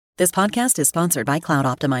This podcast is sponsored by Cloud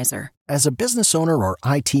Optimizer. As a business owner or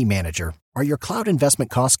IT manager, are your cloud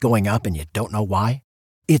investment costs going up and you don't know why?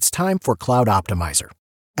 It's time for Cloud Optimizer.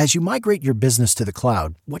 As you migrate your business to the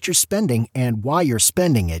cloud, what you're spending and why you're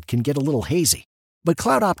spending it can get a little hazy. But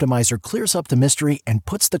Cloud Optimizer clears up the mystery and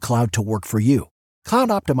puts the cloud to work for you. Cloud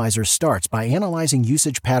Optimizer starts by analyzing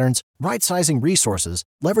usage patterns, right-sizing resources,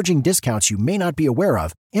 leveraging discounts you may not be aware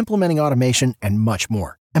of, implementing automation, and much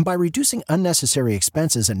more. And by reducing unnecessary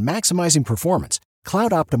expenses and maximizing performance,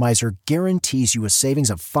 Cloud Optimizer guarantees you a savings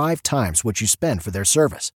of 5 times what you spend for their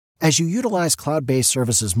service. As you utilize cloud-based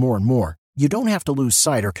services more and more, you don't have to lose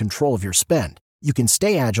sight or control of your spend. You can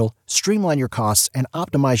stay agile, streamline your costs, and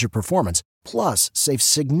optimize your performance, plus save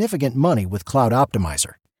significant money with Cloud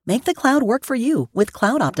Optimizer. Make the cloud work for you with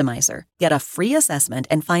Cloud Optimizer. Get a free assessment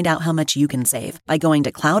and find out how much you can save by going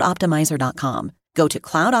to cloudoptimizer.com. Go to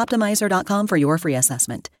cloudoptimizer.com for your free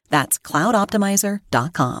assessment. That's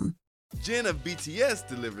cloudoptimizer.com. Jin of BTS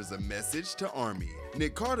delivers a message to ARMY.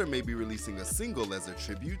 Nick Carter may be releasing a single as a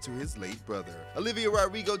tribute to his late brother. Olivia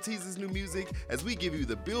Rodrigo teases new music as we give you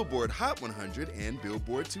the Billboard Hot 100 and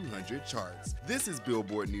Billboard 200 charts. This is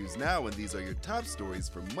Billboard News Now, and these are your top stories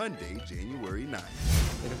for Monday, January 9th.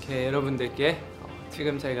 이렇게 여러분들께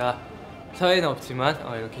지금 제가 사회는 없지만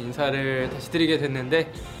이렇게 인사를 다시 드리게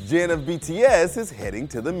됐는데 Jin of BTS is heading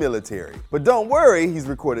to the military. But don't worry, he's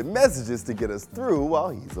recorded messages to get us through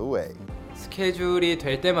while he's away. 스케줄이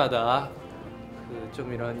될 때마다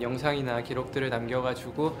좀 이런 영상이나 기록들을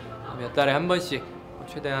남겨가지고 몇 달에 한 번씩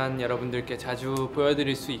최대한 여러분들께 자주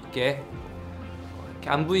보여드릴 수 있게 이렇게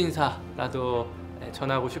안부 인사라도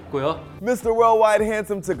전하고 싶고요. Mr. Worldwide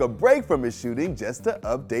Handsome took a break from his shooting just to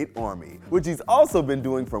update ARMY, which he's also been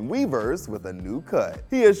doing from Weverse with a new cut.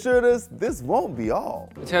 He assured us this won't be all.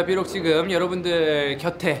 제가 비록 지금 여러분들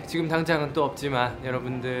곁에 지금 당장은 또 없지만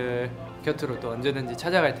여러분들 곁으로 또 언제든지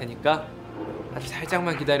찾아갈 테니까 아주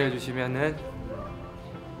살짝만 기다려주시면은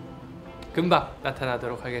금방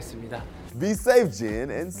나타나도록 하겠습니다. Be safe,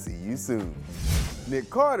 Jin, and see you soon. Nick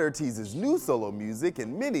Carter teases new solo music,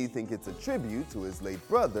 and many think it's a tribute to his late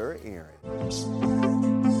brother, Aaron.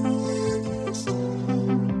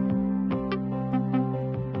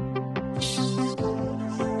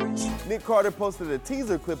 Nick Carter posted a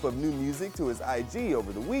teaser clip of new music to his IG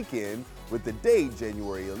over the weekend with the date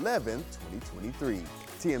January 11th, 2023.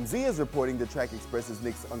 TMZ is reporting the track expresses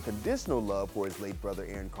Nick's unconditional love for his late brother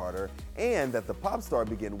Aaron Carter and that the pop star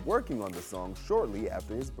began working on the song shortly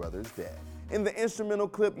after his brother's death. In the instrumental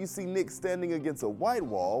clip, you see Nick standing against a white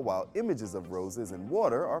wall while images of roses and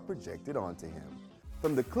water are projected onto him.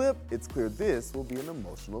 From the clip, it's clear this will be an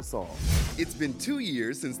emotional song. It's been 2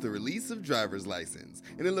 years since the release of Driver's License,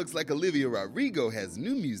 and it looks like Olivia Rodrigo has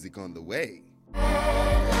new music on the way.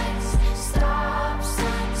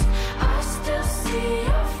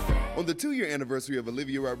 On the 2-year anniversary of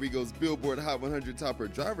Olivia Rodrigo's Billboard Hot 100 topper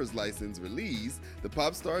Driver's License release, the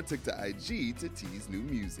pop star took to IG to tease new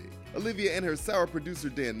music. Olivia and her sour producer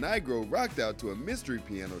Dan Nigro rocked out to a mystery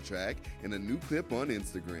piano track in a new clip on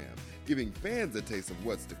Instagram, giving fans a taste of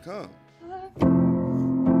what's to come.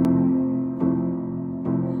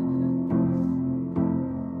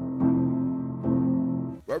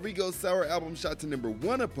 Rodrigo's Sour album shot to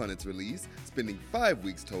 #1 upon its release, spending 5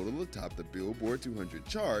 weeks total atop the Billboard 200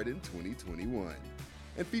 chart in 2021,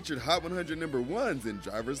 and featured Hot 100 #1s in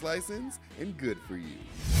Driver's License and Good For You.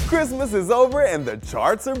 Christmas is over and the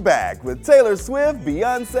charts are back, with Taylor Swift,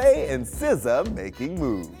 Beyonce, and SZA making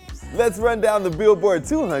moves. Let's run down the Billboard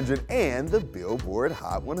 200 and the Billboard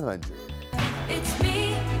Hot 100. It's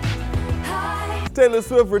me. Taylor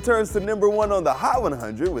Swift returns to #1 on the Hot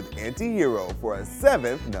 100 with Anti-Hero for a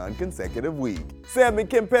 7th non-consecutive week. Sam and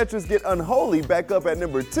Kim Petras get Unholy back up at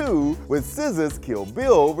 #2, with SZA's Kill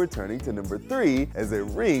Bill returning to #3 as it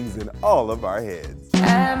rings in all of our heads.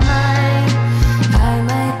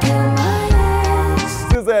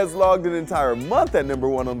 SZA has logged an entire month at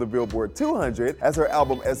 #1 on the Billboard 200 as her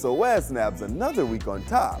album SOS nabs another week on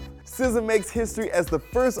top. SZA makes history as the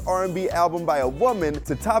first R&B album by a woman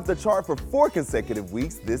to top the chart for 4 consecutive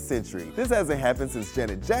weeks this century. This hasn't happened since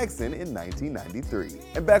Janet Jackson in 1993.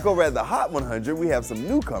 And back over at the Hot 100, we have some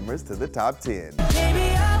newcomers to the top 10.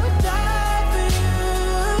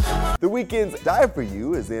 The Weeknd's Die For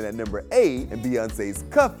You is in at #8, and Beyonce's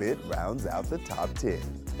Cuff It rounds out the top 10.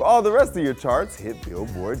 For all the rest of your charts, hit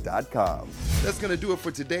Billboard.com. That's gonna do it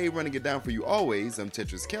for today. Running it down for you always, I'm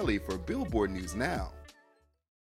Tetris Kelly for Billboard News Now.